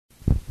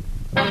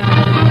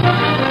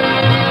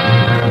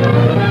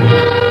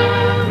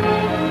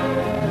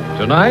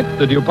Tonight,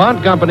 the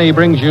DuPont Company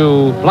brings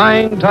you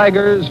Flying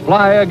Tigers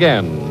Fly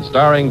Again,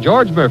 starring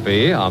George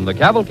Murphy on the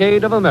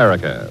Cavalcade of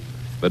America.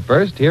 But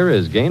first, here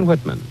is Gane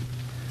Whitman.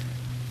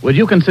 Would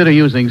you consider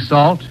using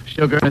salt,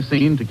 sugar, and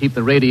kerosene to keep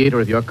the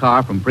radiator of your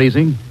car from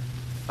freezing?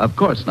 Of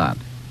course not.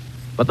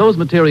 But those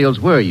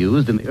materials were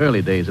used in the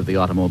early days of the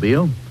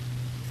automobile.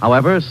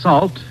 However,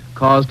 salt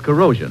caused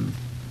corrosion.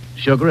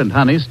 Sugar and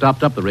honey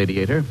stopped up the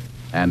radiator,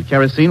 and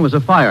kerosene was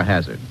a fire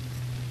hazard.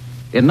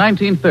 In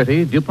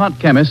 1930, DuPont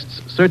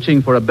chemists,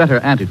 searching for a better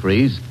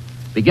antifreeze,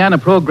 began a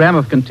program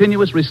of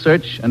continuous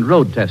research and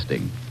road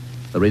testing.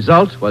 The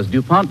result was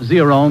DuPont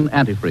Zerone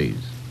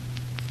antifreeze.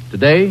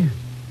 Today,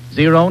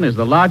 Zerone is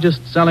the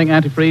largest selling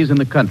antifreeze in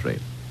the country.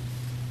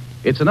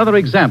 It's another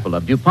example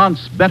of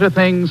DuPont's better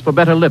things for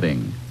better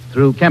living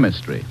through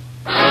chemistry.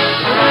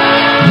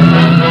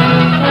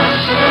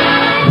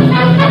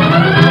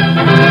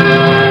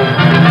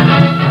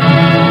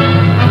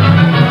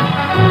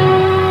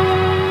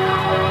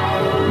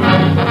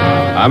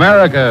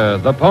 America,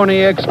 the Pony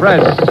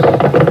Express.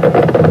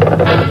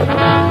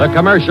 The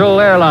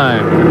commercial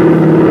airline.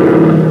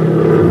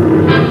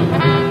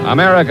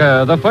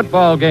 America, the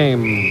football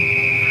game.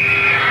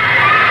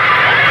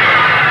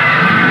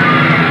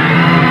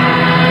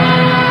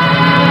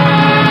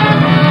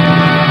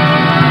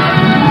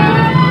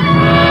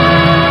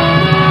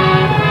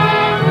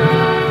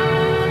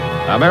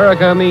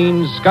 America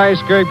means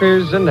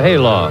skyscrapers and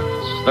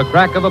haylofts, the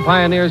crack of a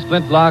pioneer's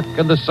flintlock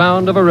and the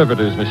sound of a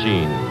riveter's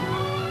machine.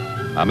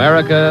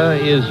 America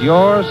is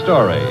your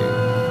story.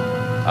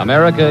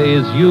 America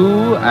is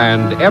you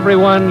and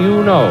everyone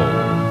you know.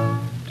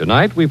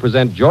 Tonight we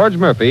present George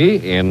Murphy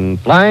in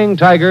Flying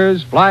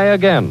Tigers Fly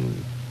Again,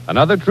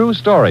 another true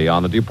story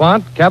on the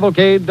DuPont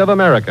Cavalcade of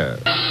America.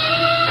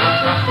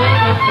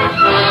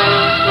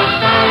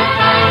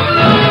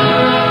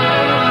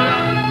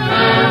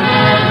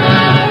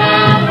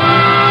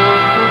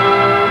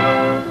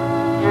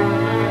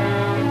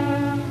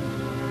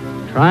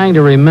 Trying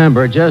to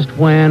remember just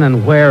when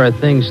and where a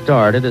thing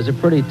started is a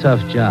pretty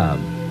tough job.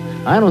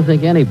 I don't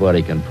think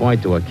anybody can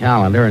point to a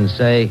calendar and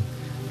say,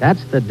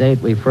 that's the date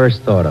we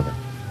first thought of it.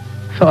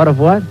 Thought of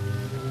what?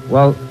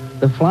 Well,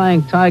 the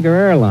Flying Tiger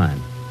Airline.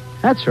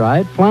 That's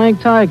right, Flying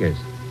Tigers.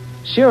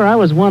 Sure, I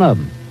was one of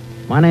them.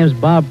 My name's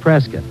Bob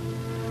Prescott.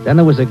 Then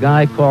there was a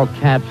guy called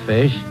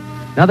Catfish,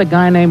 another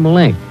guy named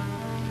Link.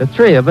 The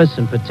three of us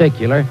in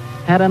particular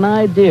had an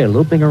idea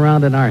looping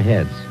around in our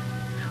heads.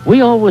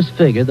 We always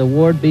figured the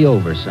war'd be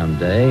over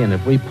someday, and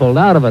if we pulled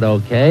out of it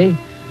okay,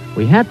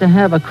 we had to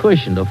have a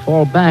cushion to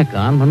fall back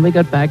on when we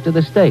got back to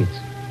the States.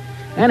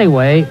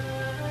 Anyway,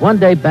 one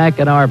day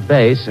back at our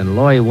base in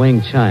Loy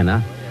Wing,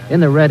 China, in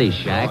the Ready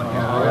Shack...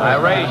 I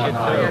raise you,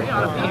 too.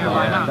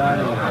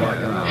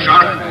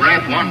 Shark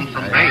Red 1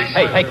 from base.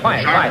 Hey,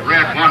 quiet, Shark quiet.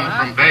 Red 1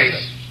 from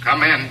base.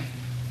 Come in.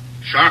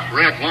 Shark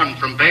Red 1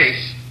 from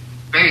base.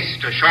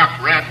 Base to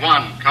Shark Red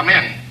 1. Come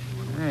in.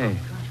 Hey,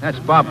 that's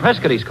Bob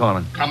Prescott he's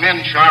calling. Come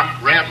in,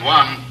 Shark Red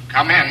 1.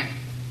 Come in.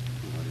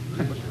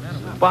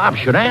 Bob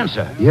should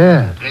answer.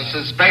 Yeah. This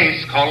is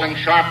base calling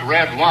Shark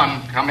Red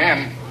 1. Come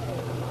in.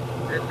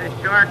 This is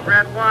Shark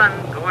Red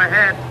 1. Go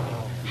ahead.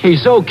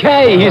 He's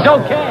okay.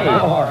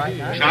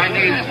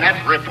 Chinese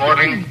net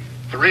reporting.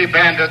 3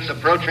 bandits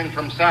approaching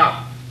from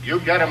south. You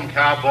get 'em,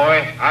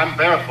 cowboy. I'm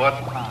barefoot.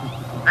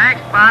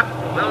 Thanks, Pop.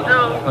 Will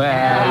do.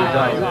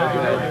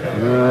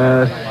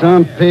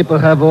 Some people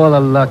have all the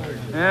luck.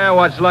 Yeah,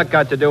 what's luck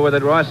got to do with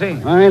it, Rossi?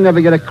 I ain't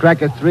never get a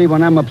crack at 3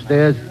 when I'm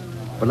upstairs.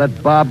 But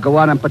let Bob go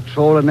out on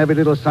patrol and every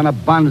little son of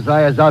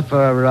bonsai is out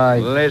for a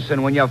ride.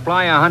 Listen, when you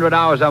fly 100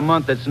 hours a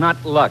month, it's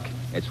not luck.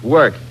 It's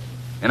work.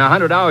 In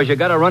 100 hours, you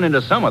got to run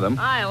into some of them.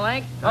 Hi,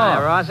 Link. Hi,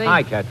 Rossi.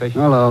 Hi, Catfish.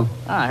 Hello.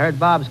 I heard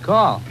Bob's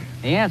call.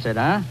 He answered,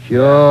 huh?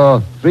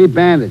 Sure. 3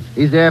 bandits.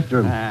 He's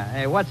after him.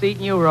 Hey, what's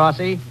eating you,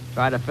 Rossi?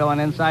 Try to fill an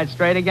inside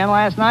straight again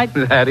last night?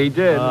 That he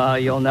did. Oh,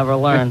 you'll never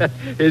learn.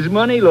 His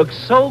money looks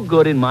so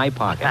good in my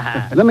pocket.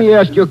 Let me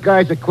ask you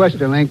guys a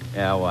question, Link.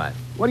 Yeah, what?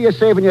 What are you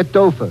saving your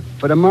dough for?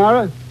 For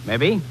tomorrow?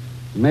 Maybe?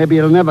 Maybe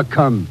it'll never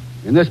come.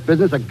 In this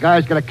business, a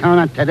guy's got to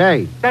count on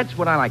today. That's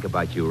what I like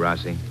about you,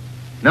 Rossi.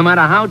 No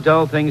matter how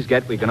dull things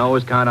get, we can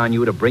always count on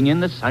you to bring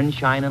in the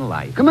sunshine and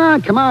light. Come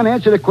on,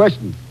 answer the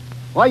question.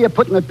 Why are you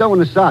putting the dough in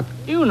the sock?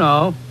 You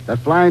know. That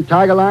Flying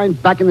Tiger line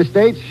back in the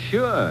States?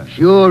 Sure.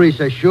 Sure, he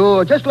says,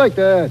 sure. Just like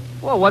that.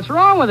 Well, what's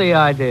wrong with the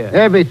idea?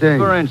 Everything.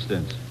 For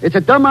instance. It's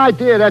a dumb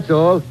idea, that's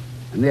all.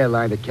 An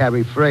airline to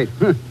carry freight.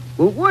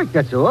 Won't work,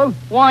 that's all.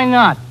 Why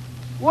not?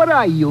 What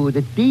are you,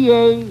 the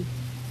DA?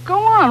 Go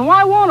on,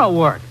 why won't it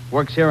work?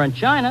 Works here in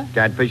China.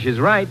 Catfish is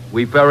right.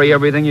 We ferry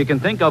everything you can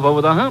think of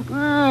over the hump.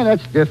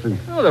 That's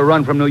different. Oh, the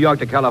run from New York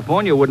to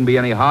California wouldn't be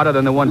any harder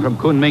than the one from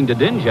Kunming to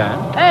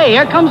Dinjan. Hey,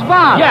 here comes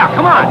Bob. Yeah,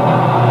 come on.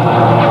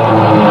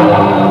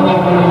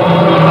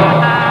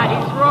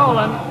 He's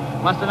rolling.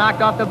 Must have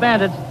knocked off the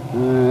bandits.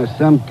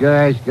 Some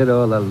guys get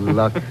all the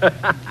luck.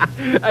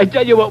 I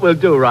tell you what we'll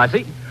do,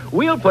 Rossi.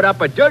 We'll put up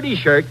a dirty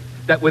shirt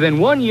that within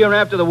 1 year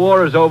after the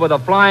war is over, the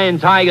Flying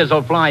Tigers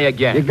will fly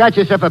again. You got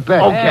yourself a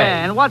bet. Okay.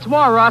 Yeah, and what's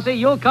more, Rossi,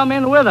 you'll come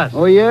in with us.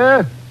 Oh,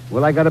 yeah?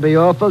 Well, I gotta be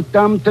awful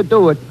dumb to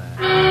do it.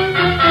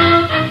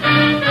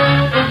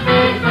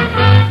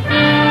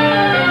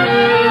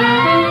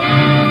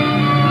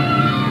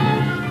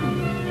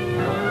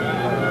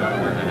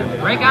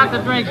 Break out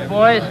the drinks,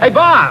 boys. Hey,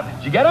 Bob,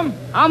 did you get him?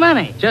 How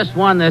many? Just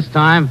one this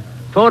time.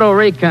 Photo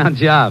recount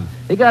job.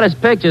 He got his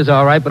pictures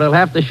all right, but he'll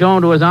have to show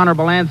them to his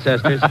honorable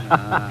ancestors.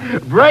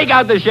 Break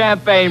out the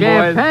champagne,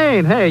 boys.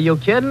 Champagne? Hey, you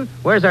kidding?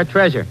 Where's our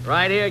treasure?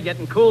 Right here,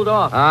 getting cooled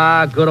off.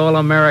 Ah, good old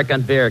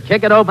American beer.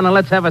 Kick it open and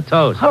let's have a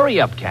toast.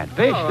 Hurry up,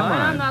 Catfish. Come on.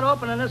 I'm not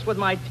opening this with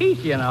my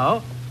teeth, you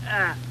know.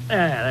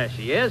 There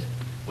she is.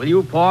 Will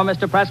you pour,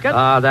 Mr.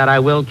 Prescott? That I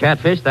will,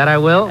 Catfish, that I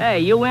will. Hey,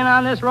 you in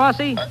on this,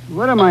 Rossi?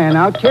 What am I, an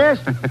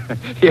outcast?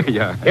 Here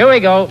you are. Here we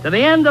go. To the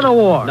end of the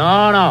war.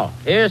 No.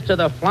 Here's to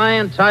the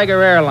Flying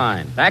Tiger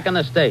Airline, back in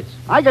the States.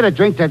 I gotta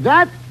drink to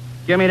that?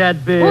 Give me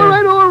that beer.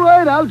 All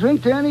right. I'll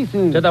drink to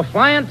anything. To the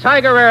Flying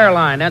Tiger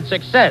Airline and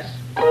success.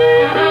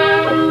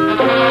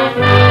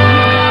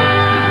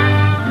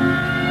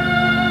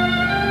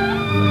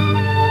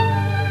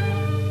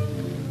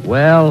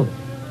 Well,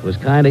 it was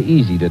kind of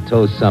easy to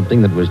toast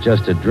something that was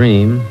just a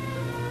dream.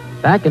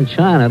 Back in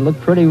China, it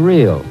looked pretty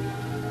real.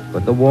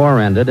 But the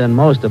war ended, and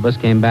most of us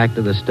came back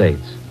to the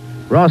States.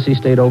 Rossi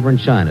stayed over in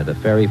China to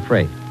ferry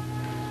freight.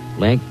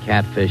 Link,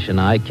 Catfish,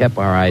 and I kept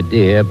our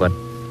idea, but,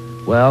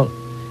 well,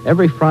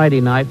 every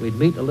Friday night we'd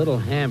meet a little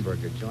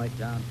hamburger joint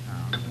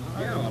downtown.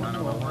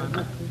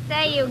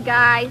 Say, you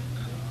guys,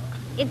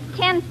 it's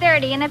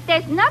 10:30, and if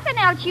there's nothing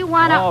else you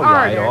want to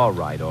order... All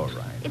right.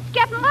 It's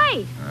getting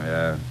late.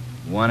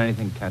 Want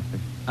anything, Catfish?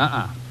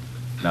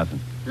 Nothing.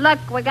 Look,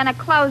 we're going to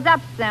close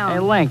up soon. Hey,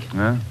 Link,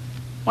 Huh?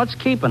 what's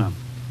keeping him?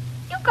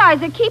 You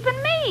guys are keeping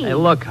me. Hey,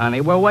 look,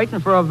 honey, we're waiting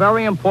for a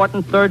very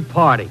important third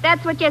party.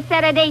 That's what you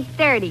said at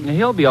 8:30.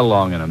 He'll be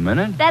along in a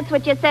minute. That's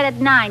what you said at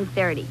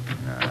 9:30.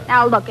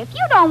 Now, look, if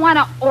you don't want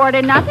to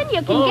order nothing,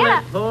 you can get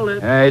up. Hold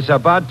it. Hey, it's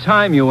about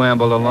time you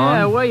ambled along.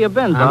 Yeah, where you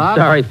been, Bob? I'm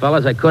sorry,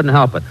 fellas, I couldn't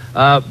help it.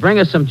 Bring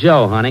us some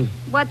Joe, honey.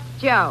 What's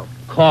Joe?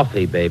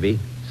 Coffee, baby.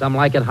 Some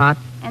like it hot?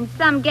 And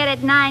some get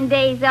it 9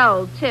 days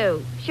old,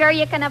 too. Sure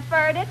you can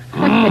afford it?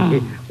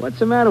 What's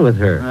the matter with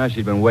her?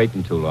 She's been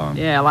waiting too long.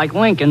 Yeah, like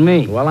Link and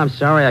me. Well, I'm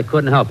sorry I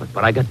couldn't help it,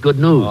 but I got good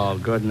news. Oh,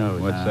 good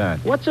news. What's that?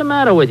 What's the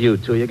matter with you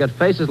two? You got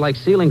faces like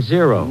ceiling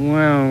zero.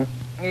 Well,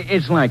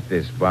 it's like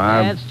this,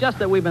 Bob. Yeah, it's just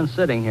that we've been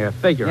sitting here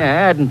figuring.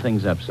 Yeah, adding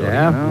things up, so.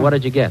 Yeah? You know? What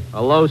did you get?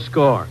 A low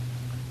score.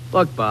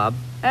 Look, Bob,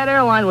 that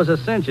airline was a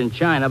cinch in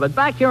China, but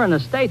back here in the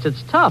States,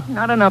 it's tough.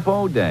 Not enough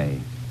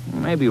O-Day.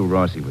 Maybe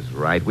Rossi was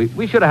right.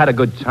 We should have had a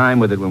good time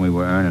with it when we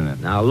were earning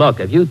it. Now, look,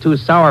 if you two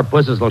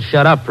sourpusses will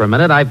shut up for a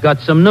minute, I've got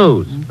some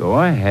news.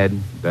 Go ahead.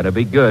 Better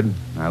be good.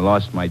 I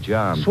lost my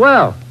job.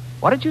 Swell.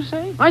 What did you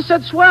say? I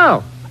said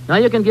swell. Now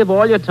you can give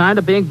all your time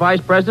to being vice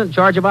president in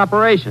charge of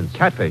operations.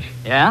 Catfish.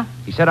 Yeah?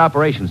 He said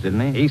operations,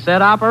 didn't he? He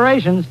said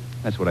operations.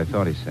 That's what I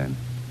thought he said.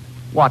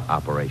 What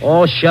operation?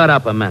 Oh, shut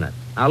up a minute.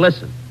 Now,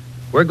 listen.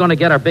 We're going to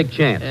get our big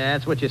chance. Yeah,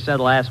 that's what you said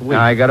last week.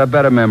 I got a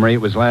better memory.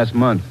 It was last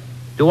month.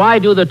 Do I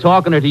do the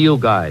talking or do you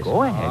guys?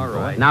 Go ahead. All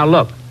right. Now,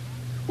 look.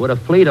 Would a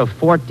fleet of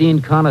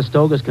 14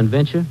 Conestogas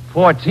convince you?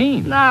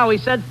 14. No, he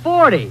said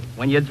 40.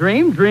 When you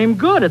dream, dream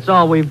good. It's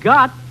all we've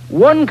got.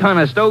 One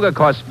Conestoga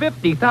costs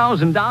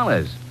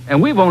 $50,000,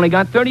 and we've only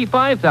got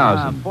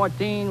 $35,000.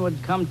 14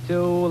 would come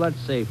to, let's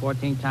see,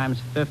 14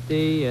 times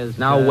 50 is...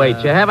 Now, wait.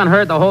 You haven't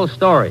heard the whole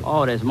story.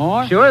 Oh, there's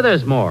more? Sure,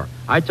 there's more.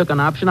 I took an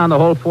option on the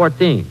whole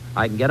 14.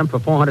 I can get them for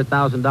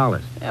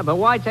 $400,000. Yeah, but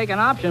why take an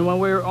option when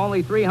we're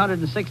only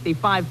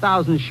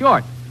 $365,000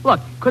 short? Look,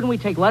 couldn't we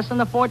take less than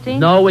the 14?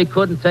 No, we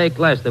couldn't take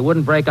less. They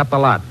wouldn't break up the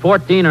lot.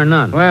 14 or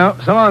none. Well,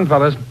 so long,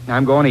 fellas.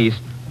 I'm going east.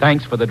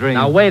 Thanks for the drink.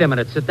 Now, wait a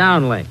minute. Sit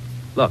down, Link.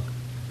 Look,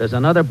 there's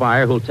another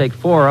buyer who'll take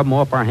 4 of them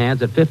off our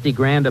hands at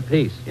 $50,000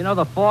 apiece. You know,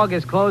 the fog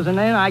is closing in.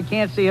 I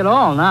can't see it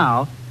all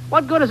now.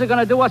 What good is it going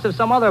to do us if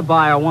some other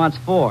buyer wants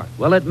 4?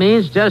 Well, it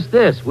means just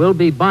this. We'll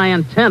be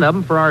buying 10 of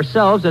them for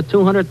ourselves at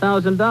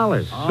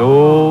 $200,000.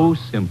 So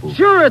simple.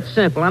 Sure, it's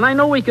simple, and I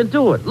know we can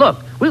do it. Look,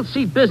 we'll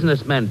see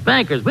businessmen,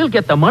 bankers. We'll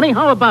get the money.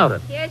 How about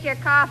it? Here's your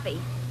coffee.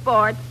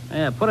 Sports.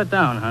 Yeah, put it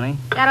down, honey.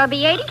 That'll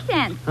be 80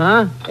 cents.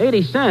 Huh?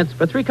 80 cents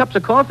for 3 cups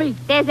of coffee?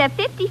 There's a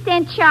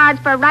 50-cent charge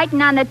for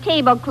writing on the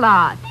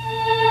tablecloth.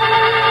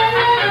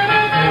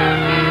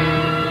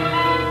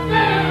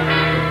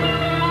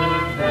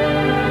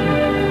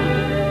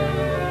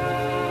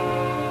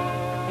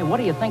 Hey, what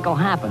do you think will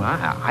happen?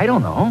 I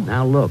don't know.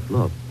 Now, look.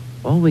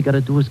 All we got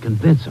to do is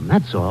convince them.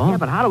 That's all. Yeah,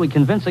 but how do we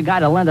convince a guy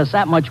to lend us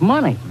that much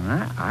money?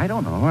 I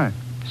don't know.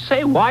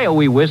 Say, why are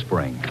we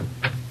whispering?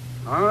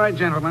 All right,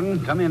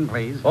 gentlemen, come in,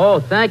 please. Oh,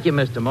 thank you,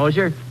 Mr.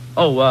 Mosier.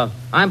 Oh,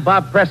 I'm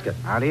Bob Prescott.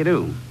 How do you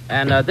do?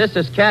 And this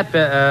is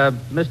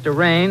Mr.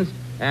 Raines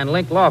and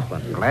Link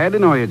Laughlin. Glad to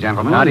know you,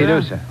 gentlemen. How do you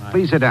do, sir?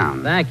 Please sit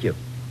down. Thank you.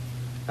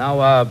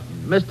 Now,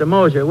 Mr.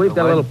 Mosier, we've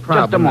got a little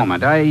problem. Just a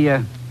moment.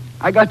 I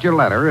got your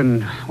letter,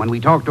 and when we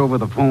talked over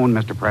the phone,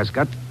 Mr.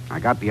 Prescott, I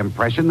got the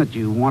impression that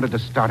you wanted to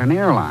start an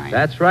airline.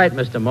 That's right,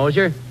 Mr.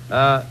 Mosier.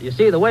 You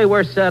see, the way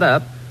we're set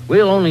up,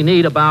 we'll only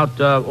need about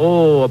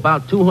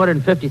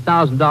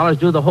 $250,000 to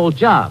do the whole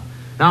job.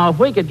 Now, if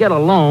we could get a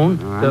loan...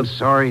 I'm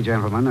sorry,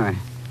 gentlemen.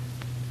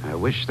 I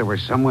wish there were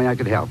some way I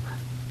could help.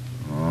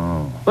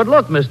 Oh. But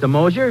look, Mr.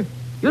 Mosier,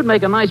 you'd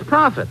make a nice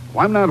profit.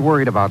 Well, I'm not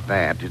worried about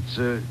that. It's,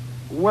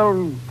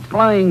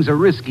 flying's a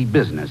risky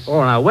business.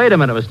 Oh, now, wait a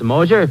minute, Mr.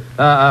 Mosier.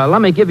 Let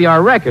me give you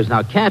our records.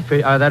 Now,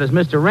 Catfish, that is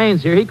Mr.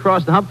 Raines here, he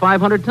crossed the hump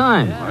 500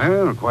 times.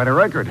 Well, quite a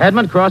record.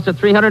 Edmund crossed it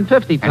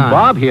 350 times. And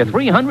Bob here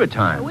 300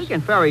 times. We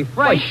can ferry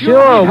freight.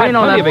 Sure, we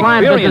know that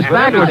flying business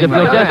backwards if we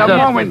just... Just a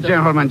moment,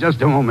 gentlemen,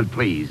 just a moment,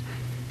 please.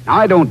 Now,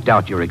 I don't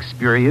doubt your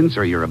experience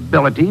or your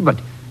ability, but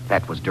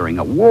that was during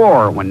a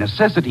war when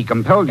necessity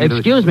compelled you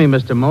Excuse me,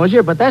 Mr.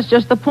 Mosier, but that's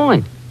just the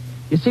point.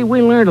 You see,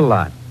 we learned a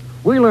lot.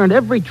 We learned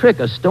every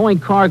trick of stowing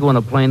cargo in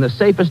a plane the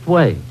safest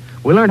way.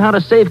 We learned how to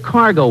save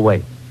cargo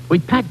weight. We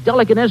packed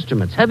delicate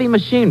instruments, heavy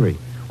machinery.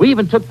 We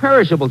even took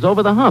perishables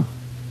over the hump.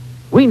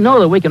 We know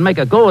that we can make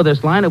a go of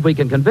this line if we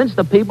can convince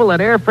the people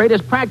that air freight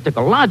is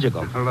practical,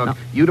 logical. Look,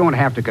 you don't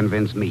have to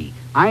convince me.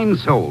 I'm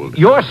sold.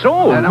 You're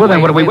sold? No, Well, then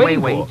wait, what are we wait,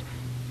 waiting wait. for?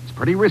 It's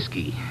pretty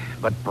risky,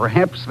 but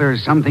perhaps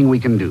there's something we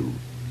can do.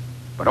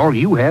 But all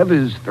you have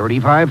is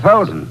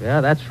 $35,000.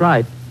 Yeah, that's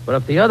right. But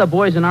if the other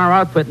boys in our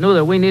outfit knew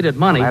that we needed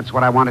money... Well, that's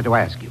what I wanted to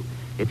ask you.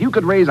 If you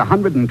could raise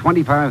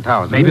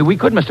 $125,000... Maybe we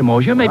could, Mr.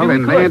 Mosier. Maybe we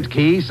in could. that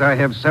case, I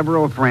have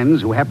several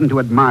friends who happen to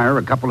admire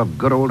a couple of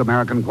good old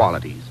American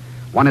qualities.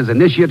 One is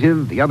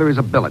initiative, the other is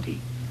ability.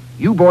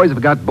 You boys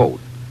have got both,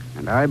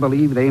 and I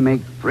believe they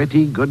make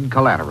pretty good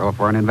collateral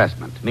for an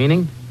investment.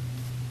 Meaning?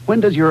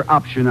 When does your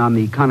option on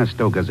the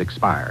Conestogas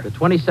expire? The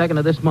 22nd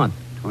of this month.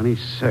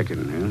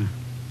 22nd,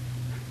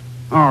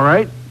 huh? All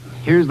right.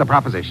 Here's the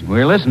proposition.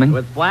 We're listening.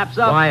 With flaps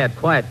up.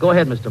 Quiet. Go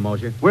ahead, Mr.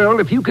 Mosier. Well,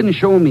 if you can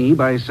show me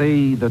by,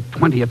 say, the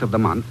 20th of the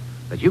month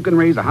that you can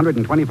raise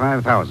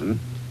 $125,000,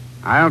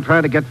 I'll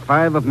try to get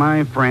 5 of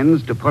my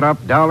friends to put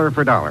up dollar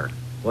for dollar.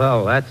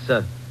 Well,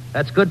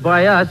 that's good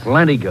by us.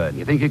 Plenty good.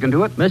 You think you can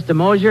do it? Mr.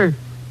 Mosier,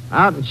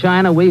 out in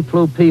China, we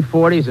flew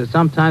P-40s that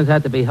sometimes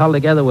had to be held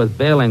together with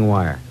baling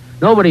wire.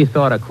 Nobody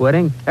thought of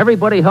quitting.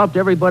 Everybody helped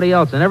everybody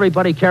else, and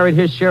everybody carried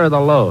his share of the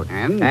load.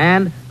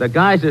 And the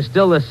guys are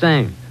still the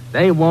same.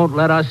 They won't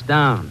let us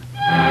down.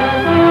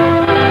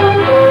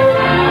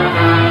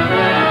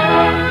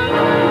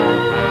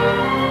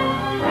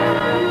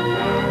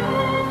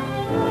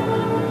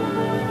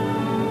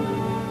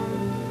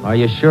 Are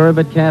you sure of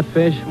it,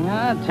 Catfish?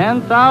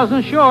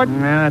 10,000 short.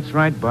 Yeah, that's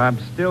right, Bob.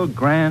 Still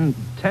grand.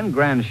 10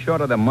 grand short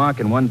of the mark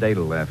and 1 day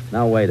left.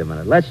 Now, wait a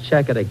minute. Let's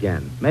check it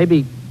again.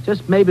 Maybe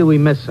we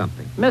missed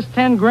something. Missed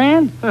 10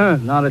 grand?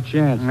 Not a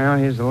chance. Well,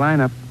 here's the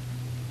lineup.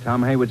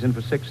 Tom Haywood's in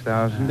for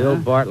 6,000. Bill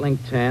Bartling,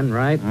 10,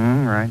 right?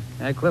 Right.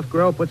 Cliff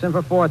Grove puts in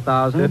for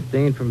 4,000.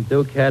 15 from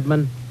Duke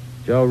Hedman.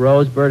 Joe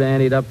Rosebird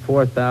anteed up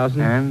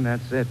 4,000. And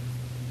that's it.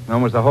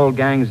 Almost the whole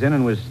gang's in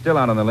and was still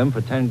out on the limb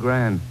for 10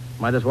 grand.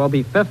 Might as well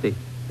be 50.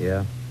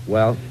 Yeah.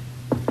 Well,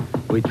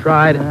 we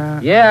tried.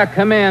 Yeah,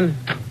 come in.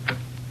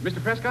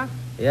 Mr. Prescott?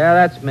 Yeah,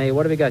 that's me.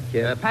 What have you got,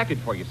 kid? Package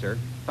for you, sir.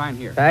 Sign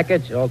here.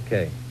 Package?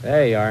 Okay.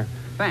 There you are.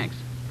 Thanks.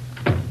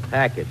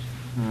 Package.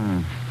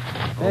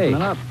 Hey. Open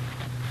it up.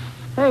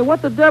 Hey,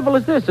 what the devil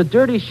is this? A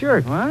dirty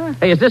shirt. What?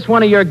 Hey, is this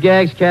one of your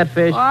gags,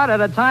 Catfish? What?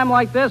 At a time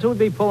like this, who'd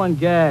be pulling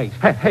gags?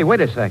 Hey, wait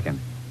a second.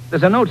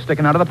 There's a note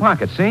sticking out of the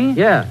pocket, see?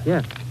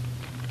 Yeah.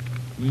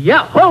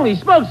 Yeah, holy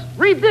smokes.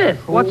 Read this.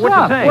 What's it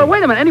up? say? Well,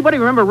 wait a minute. Anybody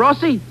remember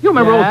Rossi? You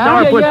remember old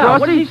Sourpuss yeah. Rossi?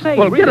 What did he say?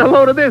 Well, Read get a it.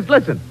 load of this.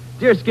 Listen.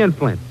 Dear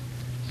Skinflint,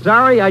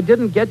 sorry I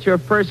didn't get your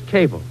first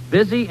cable.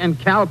 Busy in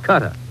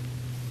Calcutta.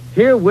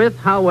 Herewith,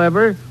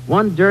 however,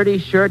 one dirty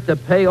shirt to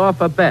pay off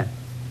a bet.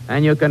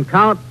 And you can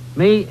count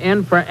me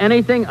in for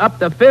anything up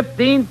to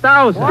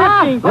 15,000.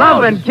 Wow.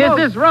 Love and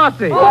kisses,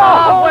 Rossi.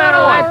 Oh,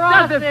 well,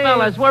 Rossi. does it,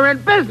 fellas? We're in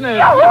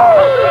business.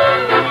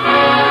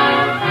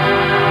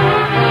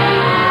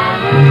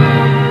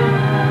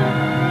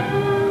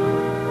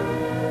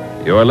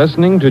 You're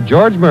listening to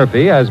George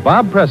Murphy as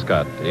Bob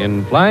Prescott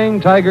in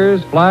Flying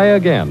Tigers Fly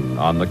Again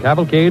on the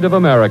Cavalcade of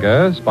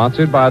America,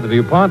 sponsored by the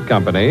DuPont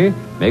Company,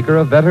 maker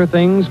of better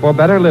things for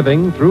better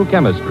living through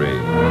chemistry.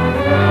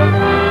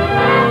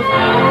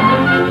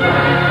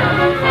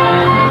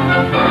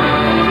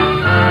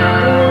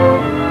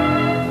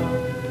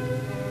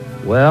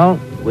 Well,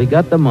 we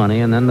got the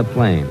money and then the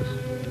planes,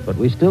 but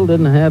we still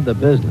didn't have the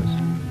business.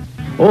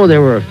 Oh,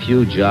 there were a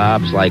few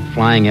jobs like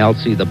flying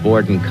Elsie the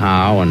boarding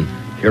cow and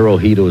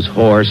Hirohito's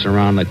horse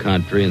around the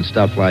country and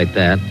stuff like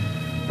that.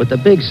 But the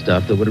big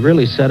stuff that would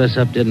really set us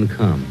up didn't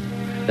come.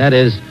 That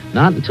is,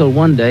 not until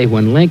one day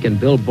when Link and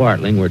Bill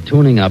Bartling were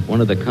tuning up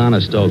one of the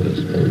Conestogas.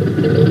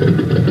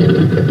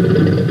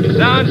 You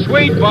sound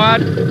sweet,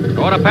 Bud.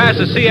 Ought to pass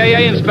the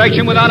CAA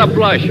inspection without a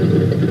blush.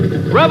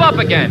 Rev up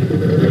again.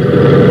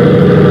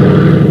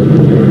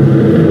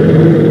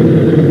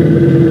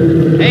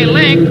 Hey,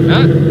 Link!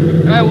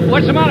 Huh?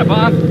 What's the matter,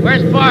 Bob?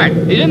 Where's Bart?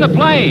 He's in the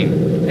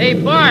plane. Hey,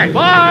 Bart!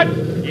 Bud!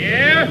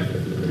 Yeah?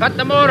 Cut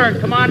the motor and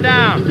come on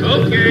down.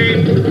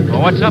 Okay.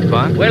 Well, what's up,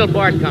 Bud? Wait till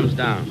Bart comes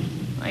down.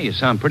 Hey, you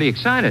sound pretty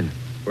excited.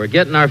 We're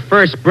getting our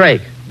first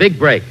break. Big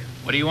break.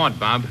 What do you want,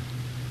 Bob?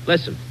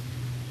 Listen.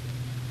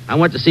 I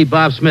went to see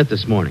Bob Smith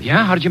this morning.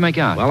 Yeah? How did you make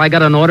out? Well, I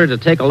got an order to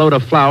take a load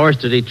of flowers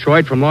to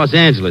Detroit from Los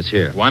Angeles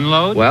here. One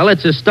load? Well,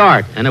 it's a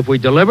start, and if we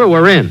deliver,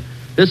 we're in.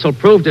 This will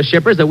prove to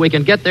shippers that we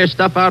can get their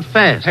stuff out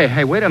fast.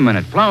 Hey, wait a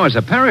minute. Flowers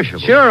are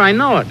perishable. Sure, I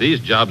know it.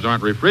 These jobs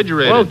aren't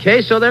refrigerated.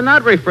 Okay, so they're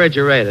not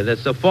refrigerated.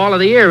 It's the fall of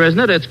the year, isn't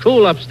it? It's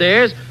cool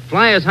upstairs.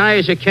 Fly as high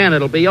as you can.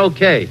 It'll be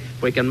okay.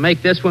 If we can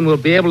make this one, we'll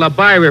be able to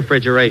buy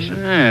refrigeration.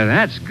 Yeah,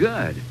 that's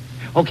good.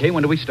 Okay,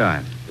 when do we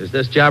start? Is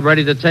this job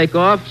ready to take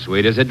off?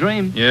 Sweet as a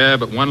dream. Yeah,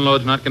 but one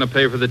load's not going to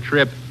pay for the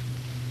trip.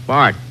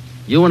 Bart,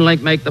 you and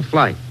Link make the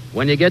flight.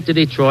 When you get to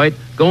Detroit,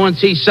 go and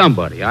see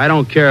somebody, I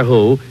don't care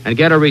who, and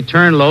get a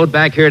return load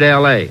back here to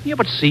L.A. Yeah,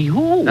 but see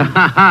who?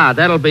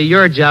 That'll be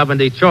your job in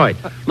Detroit.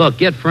 Look,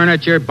 get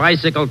furniture,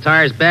 bicycle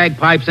tires,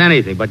 bagpipes,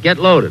 anything, but get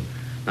loaded.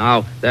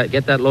 Now,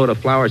 get that load of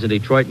flowers in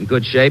Detroit in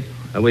good shape,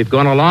 and we've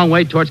gone a long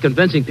way towards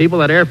convincing people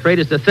that air freight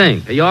is the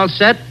thing. Are you all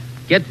set?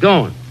 Get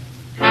going.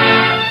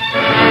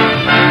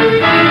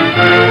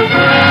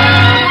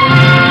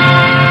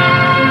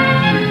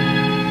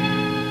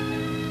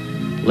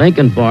 Link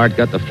and Bart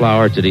got the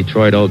flowers to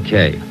Detroit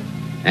okay.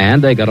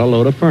 And they got a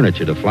load of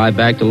furniture to fly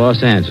back to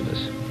Los Angeles.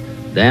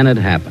 Then it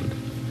happened.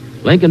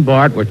 Link and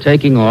Bart were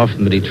taking off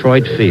from the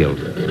Detroit field.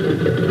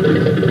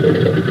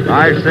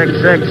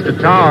 566 to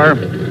tower.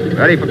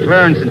 Ready for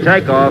clearance and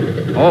takeoff.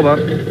 Over.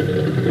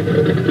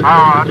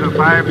 Tower to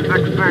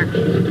 566.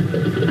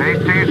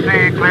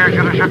 ATC clears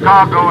you to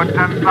Chicago at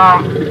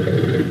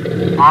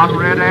 10,000. On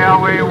red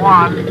airway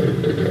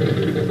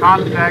 1.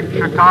 Contact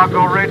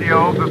Chicago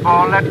radio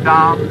before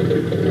letdown.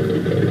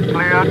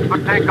 Cleared for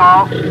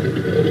takeoff.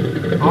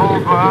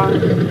 Over.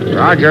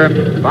 Roger.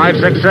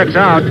 566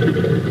 out.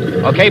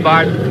 Okay,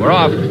 Bart, we're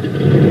off.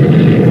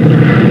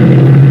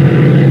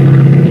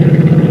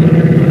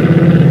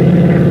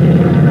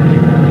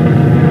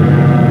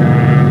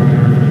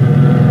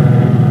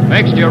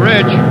 Mixture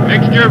ridge.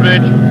 Mixture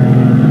ridge.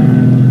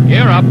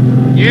 Gear up.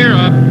 Gear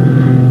up.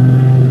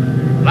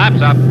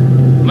 Flaps up.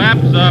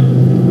 Flaps up.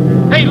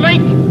 Hey,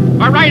 Link!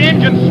 Our right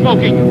engine's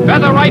smoking.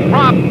 Feather right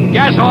prop.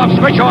 Gas off.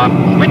 Switch off.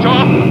 Switch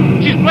off.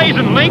 She's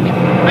blazing, Link.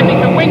 I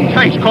think the wing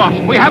tank's caught.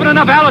 We haven't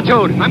enough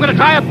altitude. I'm going to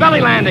try a belly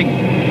landing.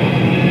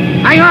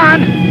 Hang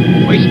on.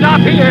 We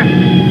stop here.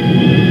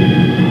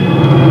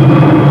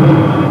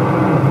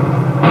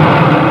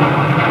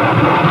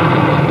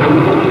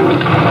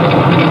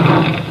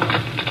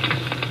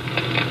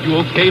 You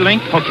okay,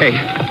 Link? Okay.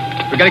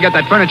 We gotta get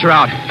that furniture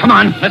out. Come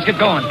on, let's get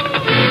going.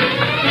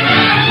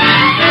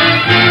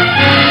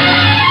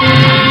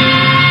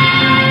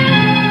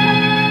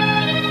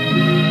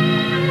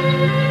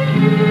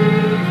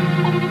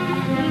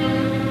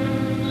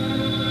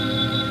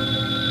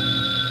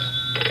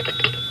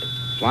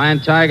 Flying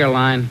Tiger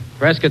Line.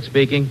 Prescott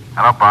speaking.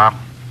 Hello, Bob.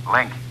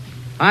 Link.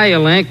 Hiya,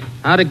 Link.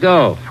 How'd it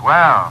go?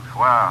 Swell.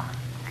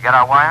 You get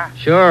our wire?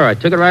 Sure, I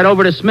took it right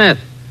over to Smith.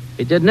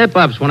 He did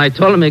nip-ups when I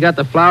told him he got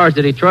the flowers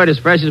to Detroit as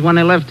fresh as when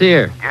they left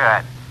here.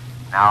 Good.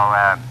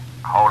 Now,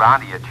 hold on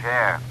to your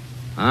chair.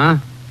 Huh?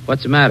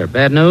 What's the matter?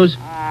 Bad news?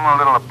 A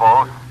little of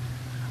both.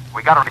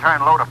 We got a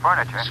return load of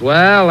furniture.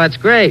 Swell, that's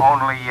great.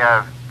 Only,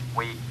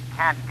 we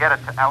can't get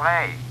it to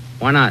L.A.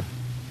 Why not?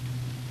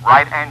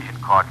 Right engine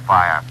caught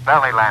fire.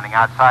 Belly landing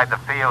outside the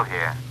field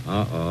here.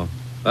 Uh-oh.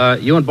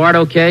 You and Bart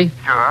okay?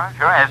 Sure.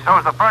 And so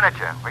is the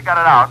furniture. We got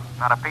it out.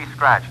 Not a piece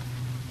scratched.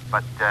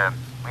 But,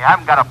 we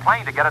haven't got a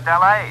plane to get it to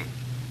L.A.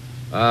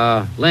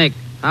 Link,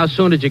 how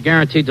soon did you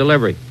guarantee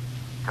delivery?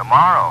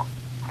 Tomorrow.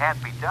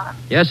 Can't be done.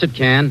 Yes, it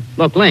can.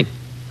 Look, Link,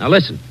 now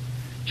listen.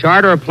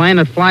 Charter a plane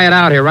and fly it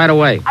out here right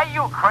away. Are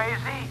you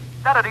crazy?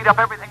 That'd eat up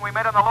everything we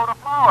made on the load of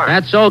flowers.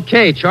 That's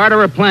okay.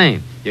 Charter a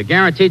plane. You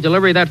guarantee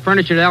delivery of that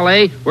furniture to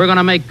L.A., we're going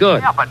to make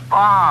good. Yeah, but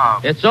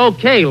Bob... It's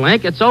okay,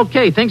 Link. It's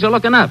okay. Things are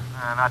looking up.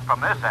 Not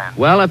from this end.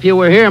 Well, if you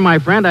were here, my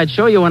friend, I'd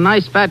show you a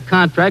nice fat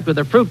contract with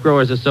the Fruit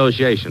Growers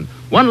Association.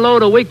 1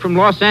 load a week from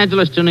Los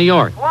Angeles to New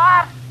York.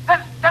 What?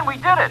 Then we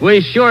did it.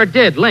 We sure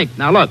did. Link,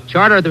 now look,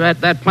 charter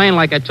that plane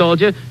like I told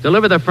you,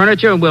 deliver the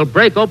furniture, and we'll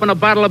break open a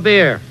bottle of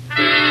beer.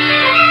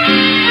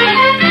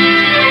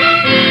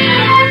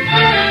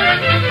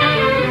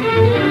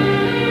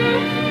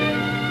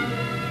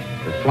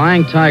 The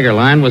Flying Tiger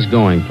Line was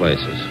going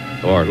places,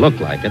 or looked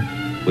like it.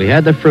 We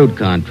had the fruit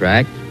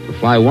contract to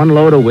fly 1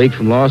 load a week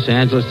from Los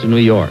Angeles to New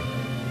York.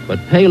 But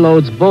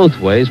payloads both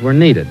ways were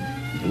needed.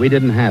 We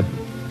didn't have them.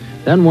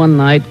 Then one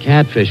night,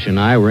 Catfish and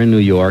I were in New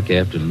York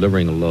after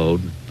delivering a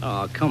load.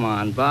 Oh, come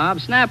on, Bob.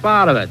 Snap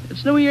out of it.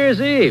 It's New Year's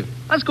Eve.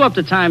 Let's go up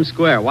to Times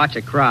Square. Watch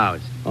the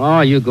crowds.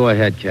 Oh, you go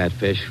ahead,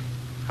 Catfish.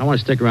 I want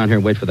to stick around here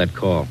and wait for that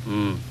call.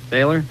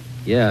 Baylor?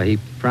 Yeah, he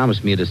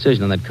promised me a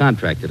decision on that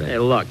contract today. Hey,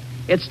 look.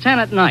 It's 10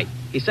 at night.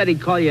 He said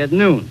he'd call you at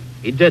noon.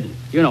 He didn't.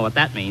 You know what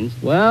that means.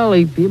 Well,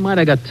 he might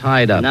have got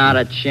tied up. Not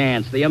a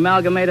chance. The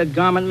amalgamated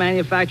garment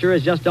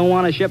manufacturers just don't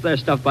want to ship their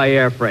stuff by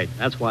air freight.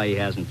 That's why he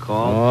hasn't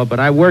called. Oh,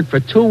 but I worked for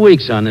 2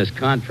 weeks on this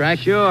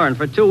contract. Sure, and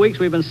for 2 weeks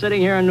we've been sitting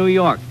here in New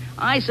York.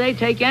 I say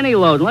take any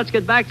load and let's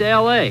get back to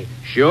L.A.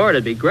 Sure,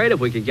 it'd be great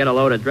if we could get a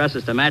load of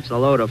dresses to match the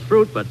load of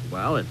fruit, but,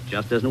 well, it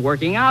just isn't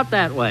working out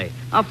that way.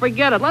 Now,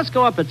 forget it. Let's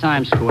go up to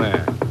Times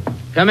Square.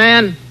 Come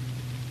in.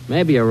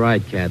 Maybe you're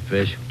right,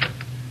 Catfish.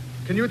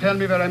 Can you tell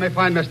me where I may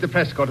find Mr.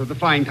 Prescott of the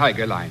Flying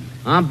Tiger line?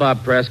 I'm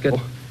Bob Prescott.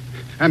 Oh,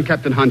 I'm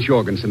Captain Hans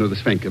Jorgensen of the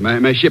Svenke.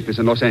 My ship is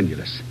in Los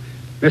Angeles.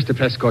 Mr.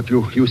 Prescott,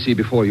 you see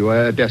before you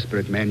are a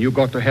desperate man. You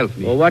got to help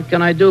me. Well, what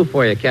can I do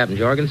for you, Captain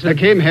Jorgensen? I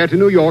came here to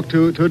New York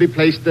to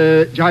replace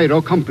the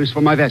gyro compass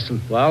for my vessel.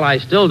 Well, I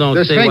still don't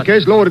see what... The Svenke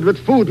is loaded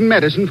with food and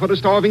medicine for the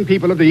starving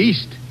people of the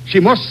East. She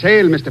must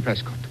sail, Mr.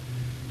 Prescott.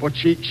 But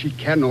she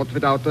cannot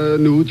without a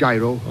new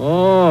gyro.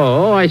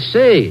 Oh, I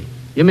see.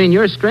 You mean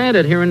you're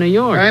stranded here in New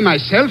York? I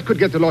myself could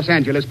get to Los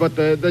Angeles, but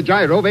the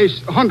gyro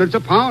weighs hundreds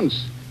of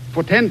pounds.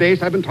 For 10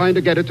 days, I've been trying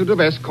to get it to the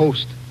West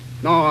Coast.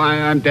 No,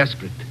 I'm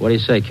desperate. What do you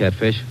say,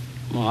 Catfish?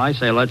 Well, I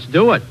say let's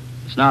do it.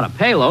 It's not a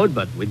payload,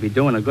 but we'd be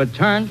doing a good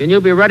turn. Can you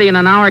be ready in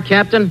an hour,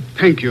 Captain?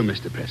 Thank you,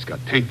 Mr. Prescott.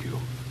 Thank you.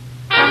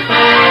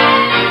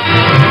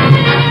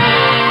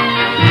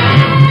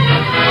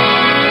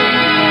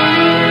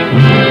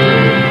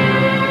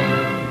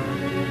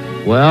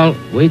 Well,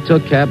 we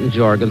took Captain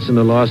Jorgensen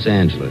to Los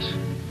Angeles.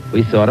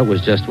 We thought it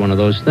was just one of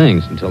those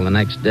things until the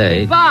next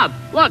day. Hey, Bob,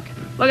 look.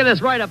 Look at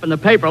this write-up in the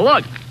paper.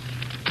 Look.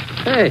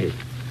 Hey,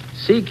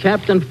 sea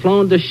captain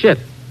flown to ship.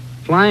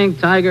 Flying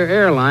Tiger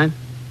Airline.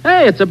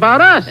 Hey, it's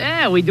about us.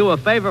 Yeah, we do a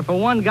favor for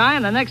one guy,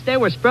 and the next day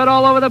we're spread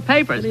all over the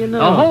papers. What do you know?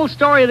 The whole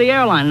story of the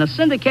airline, the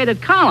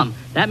syndicated column.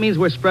 That means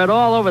we're spread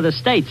all over the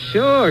states.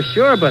 Sure,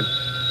 but...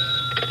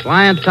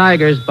 Flying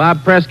Tigers,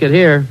 Bob Prescott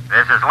here.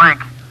 This is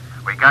Link.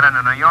 We got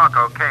into New York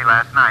okay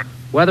last night.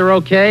 Weather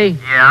okay?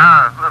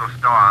 Yeah, a little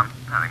storm.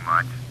 Nothing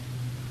much.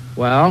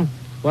 Well,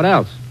 what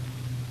else?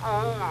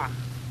 Oh,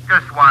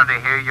 just wanted to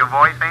hear your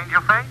voice,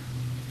 Angel Face.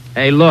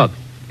 Hey, look,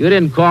 you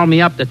didn't call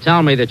me up to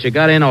tell me that you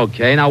got in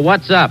okay. Now,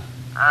 what's up?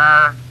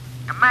 A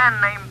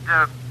man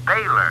named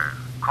Baylor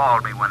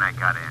called me when I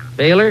got in.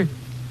 Baylor?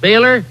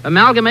 Baylor?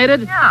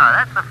 Amalgamated? Yeah,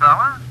 that's the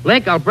fella.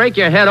 Link, I'll break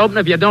your head open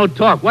if you don't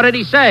talk. What did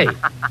he say? Well,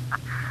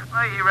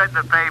 he read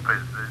the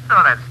papers.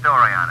 Saw that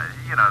story on it.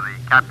 You know, the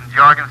Captain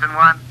Jorgensen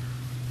one.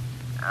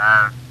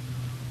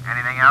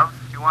 Anything else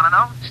you want to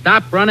know?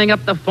 Stop running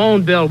up the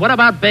phone bill. What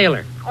about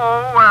Baylor? Oh,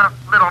 a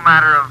little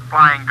matter of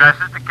flying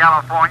dresses to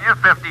California,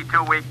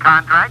 52-week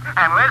contract,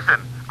 and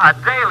listen, a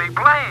daily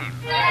plane.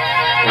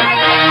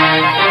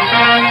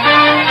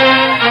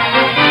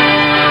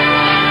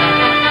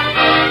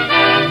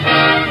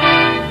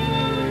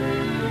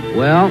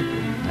 Well,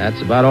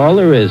 that's about all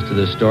there is to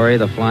the story of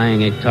the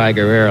Flying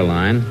Tiger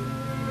Airline.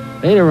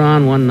 Later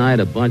on one night,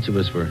 a bunch of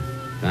us were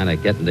kind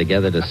of getting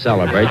together to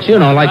celebrate. You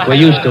know, like we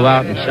used to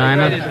out in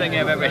China.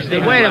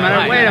 Wait a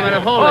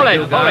minute. Hold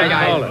it,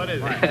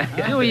 guys.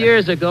 A few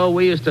years ago,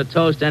 we used to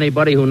toast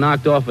anybody who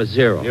knocked off a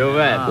zero. You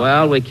bet.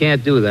 Well, we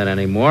can't do that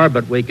anymore,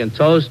 but we can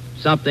toast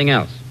something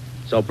else.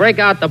 So break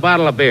out the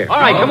bottle of beer. All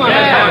right, come on.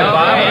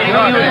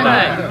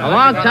 A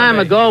long time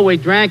ago, we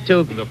drank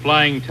to... The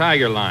Flying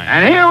Tiger line.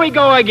 And here we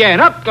go again.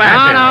 Up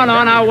glasses.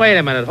 No, wait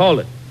a minute. Hold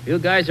it. You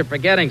guys are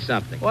forgetting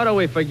something. What are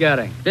we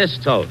forgetting? This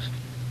toast.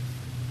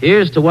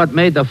 Here's to what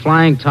made the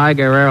Flying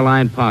Tiger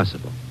Airline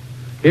possible.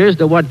 Here's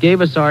to what gave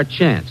us our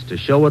chance to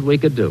show what we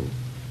could do.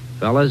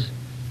 Fellas,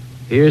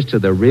 here's to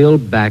the real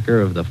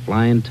backer of the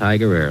Flying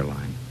Tiger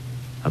Airline,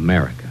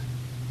 America.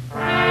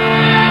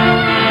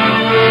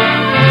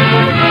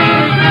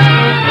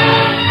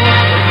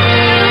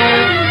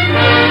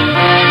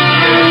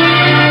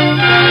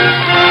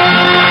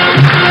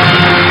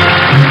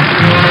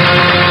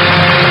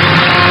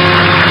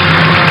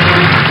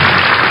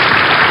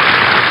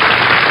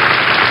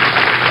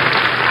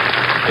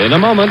 In a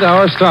moment,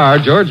 our star,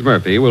 George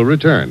Murphy, will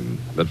return.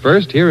 But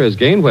first, here is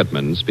Gain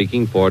Whitman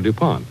speaking for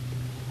DuPont.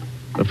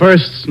 The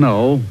first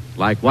snow,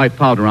 like white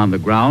powder on the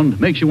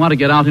ground, makes you want to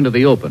get out into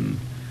the open.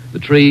 The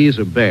trees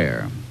are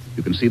bare.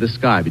 You can see the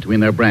sky between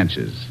their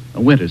branches,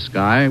 a winter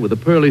sky with a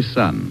pearly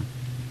sun.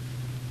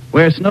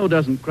 Where snow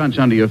doesn't crunch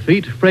under your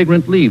feet,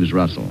 fragrant leaves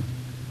rustle.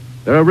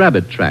 There are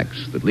rabbit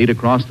tracks that lead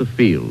across the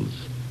fields,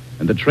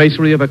 and the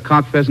tracery of a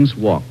cock pheasant's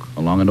walk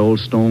along an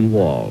old stone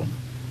wall,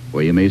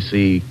 where you may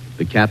see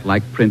the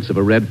cat-like prints of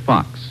a red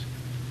fox,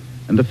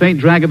 and the faint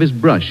drag of his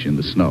brush in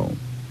the snow,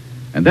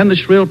 and then the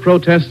shrill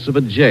protests of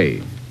a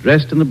jay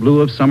dressed in the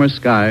blue of summer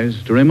skies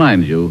to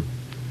remind you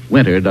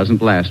winter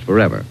doesn't last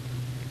forever.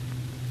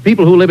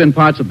 People who live in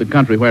parts of the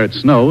country where it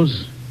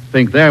snows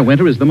think their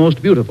winter is the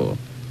most beautiful,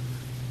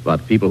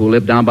 but people who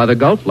live down by the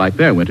Gulf like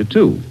their winter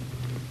too.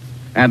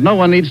 And no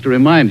one needs to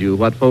remind you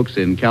what folks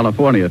in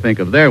California think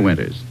of their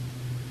winters.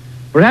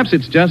 Perhaps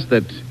it's just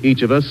that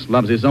each of us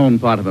loves his own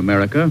part of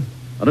America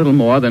a little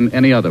more than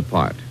any other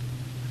part,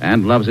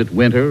 and loves it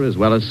winter as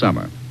well as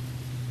summer.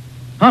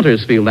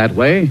 Hunters feel that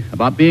way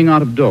about being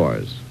out of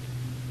doors.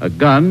 A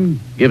gun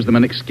gives them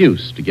an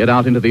excuse to get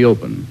out into the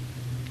open,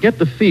 get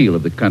the feel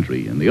of the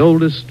country in the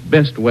oldest,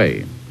 best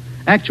way,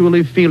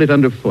 actually feel it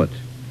underfoot,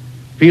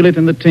 feel it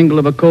in the tingle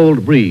of a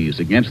cold breeze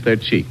against their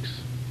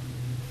cheeks.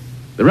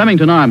 The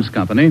Remington Arms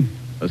Company,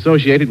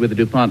 associated with the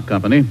DuPont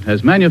Company,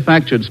 has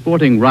manufactured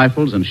sporting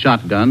rifles and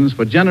shotguns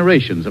for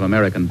generations of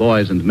American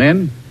boys and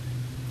men.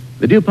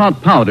 The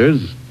DuPont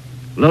powders,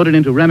 loaded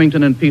into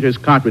Remington and Peters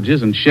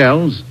cartridges and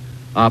shells,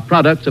 are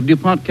products of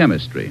DuPont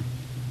chemistry.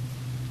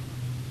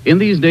 In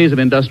these days of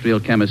industrial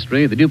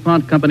chemistry, the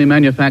DuPont company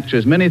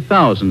manufactures many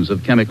thousands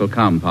of chemical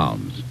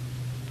compounds.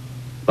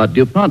 But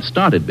DuPont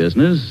started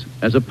business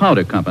as a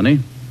powder company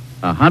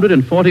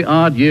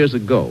 140-odd years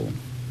ago.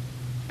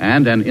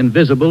 And an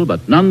invisible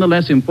but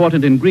nonetheless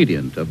important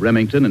ingredient of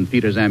Remington and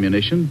Peters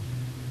ammunition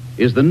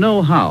is the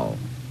know-how,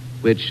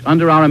 which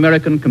under our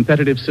American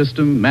competitive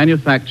system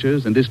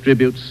manufactures and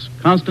distributes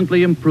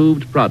constantly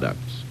improved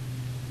products.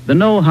 The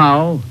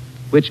know-how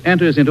which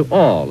enters into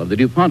all of the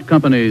DuPont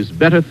company's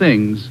better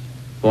things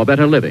for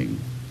better living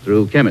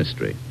through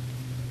chemistry.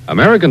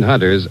 American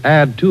hunters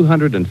add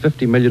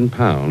 250 million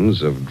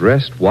pounds of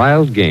dressed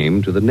wild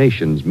game to the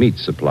nation's meat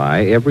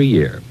supply every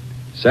year.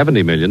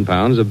 70 million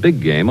pounds of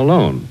big game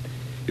alone.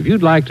 If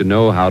you'd like to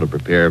know how to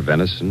prepare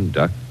venison,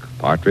 duck,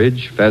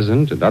 partridge,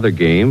 pheasant, and other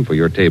game for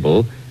your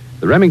table,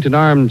 the Remington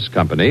Arms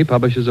Company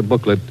publishes a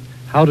booklet,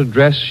 How to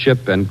Dress,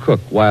 Ship, and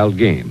Cook Wild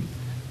Game.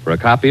 For a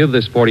copy of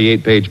this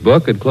 48-page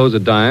book, enclose a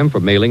dime for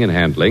mailing and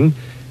handling,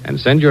 and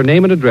send your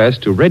name and address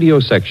to Radio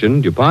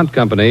Section, DuPont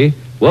Company,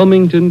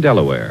 Wilmington,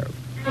 Delaware.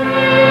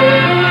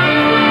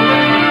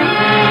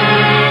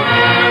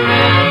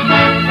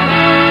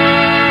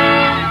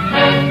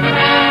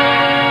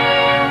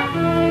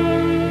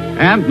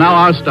 And now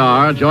our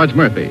star, George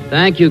Murphy.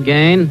 Thank you,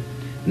 Gain.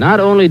 Not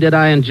only did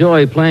I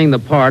enjoy playing the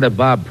part of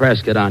Bob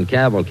Prescott on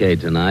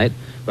Cavalcade tonight,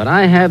 but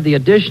I have the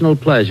additional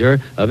pleasure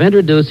of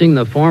introducing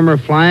the former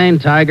Flying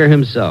Tiger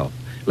himself.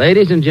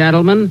 Ladies and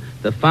gentlemen,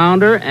 the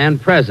founder and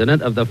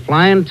president of the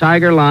Flying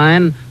Tiger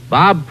line,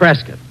 Bob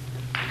Prescott.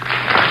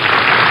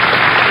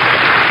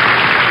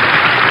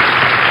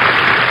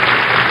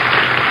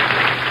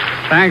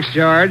 Thanks,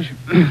 George.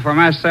 For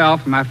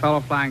myself and my fellow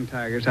Flying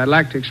Tigers, I'd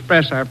like to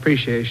express our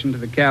appreciation to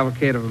the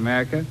Cavalcade of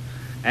America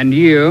and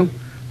you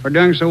for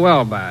doing so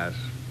well by us.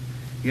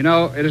 You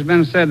know, it has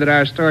been said that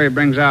our story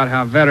brings out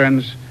how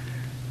veterans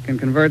can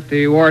convert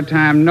the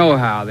wartime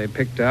know-how they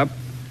picked up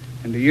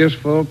into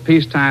useful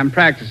peacetime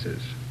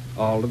practices,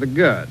 all to the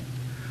good.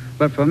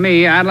 But for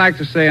me, I'd like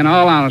to say in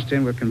all honesty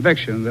and with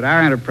conviction that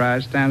our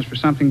enterprise stands for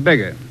something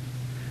bigger.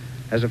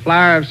 As a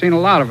flyer, I've seen a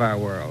lot of our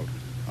world,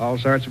 all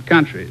sorts of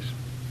countries.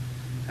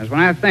 As when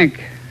I think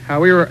how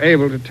we were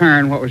able to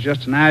turn what was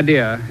just an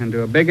idea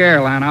into a big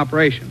airline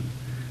operation,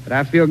 that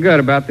I feel good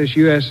about this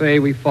USA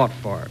we fought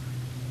for.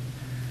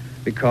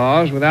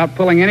 Because without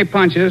pulling any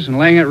punches and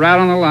laying it right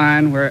on the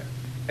line, where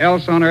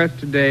else on earth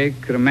today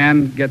could a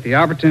man get the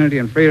opportunity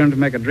and freedom to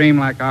make a dream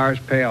like ours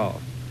pay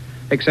off?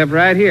 Except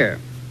right here.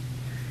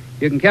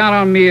 You can count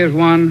on me as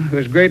one who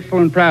is grateful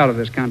and proud of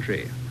this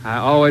country. I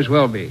always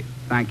will be.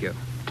 Thank you.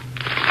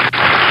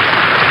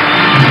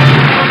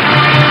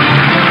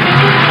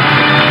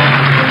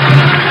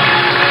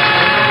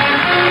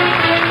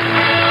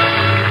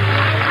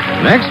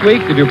 Next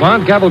week, the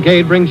DuPont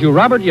Cavalcade brings you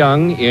Robert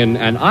Young in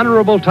An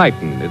Honorable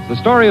Titan. It's the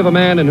story of a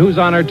man in whose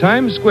honor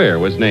Times Square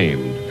was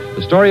named.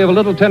 The story of a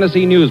little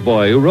Tennessee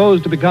newsboy who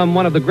rose to become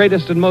one of the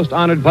greatest and most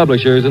honored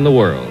publishers in the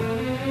world.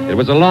 It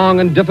was a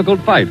long and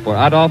difficult fight for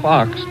Adolph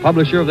Ochs,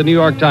 publisher of the New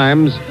York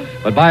Times,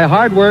 but by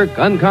hard work,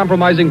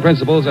 uncompromising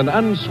principles, and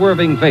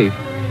unswerving faith,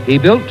 he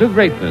built to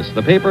greatness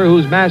the paper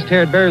whose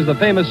masthead bears the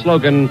famous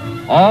slogan,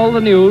 All the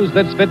News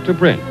That's Fit to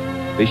Print.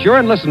 Be sure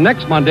and listen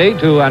next Monday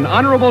to An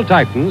Honorable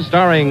Titan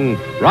starring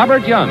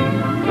Robert Young.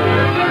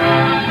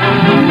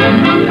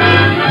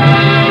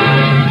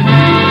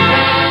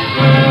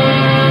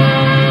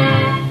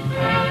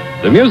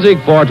 The music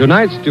for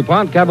tonight's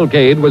DuPont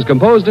Cavalcade was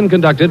composed and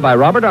conducted by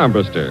Robert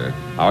Armbruster.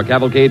 Our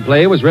cavalcade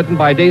play was written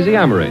by Daisy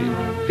Amory.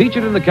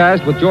 Featured in the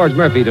cast with George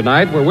Murphy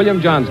tonight were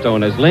William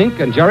Johnstone as Link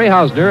and Jerry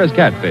Hausner as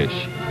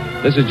Catfish.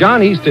 This is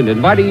John Heaston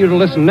inviting you to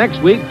listen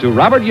next week to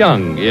Robert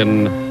Young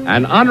in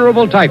An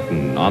Honorable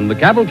Titan on the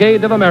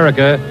Cavalcade of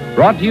America,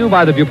 brought to you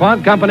by the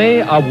DuPont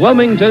Company of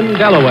Wilmington,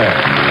 Delaware.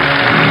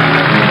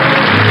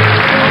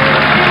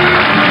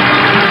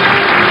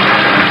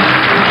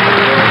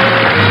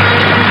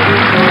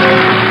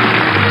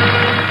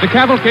 The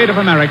Cavalcade of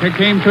America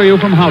came to you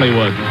from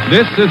Hollywood.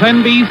 This is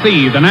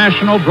NBC, the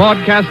national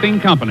broadcasting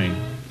company.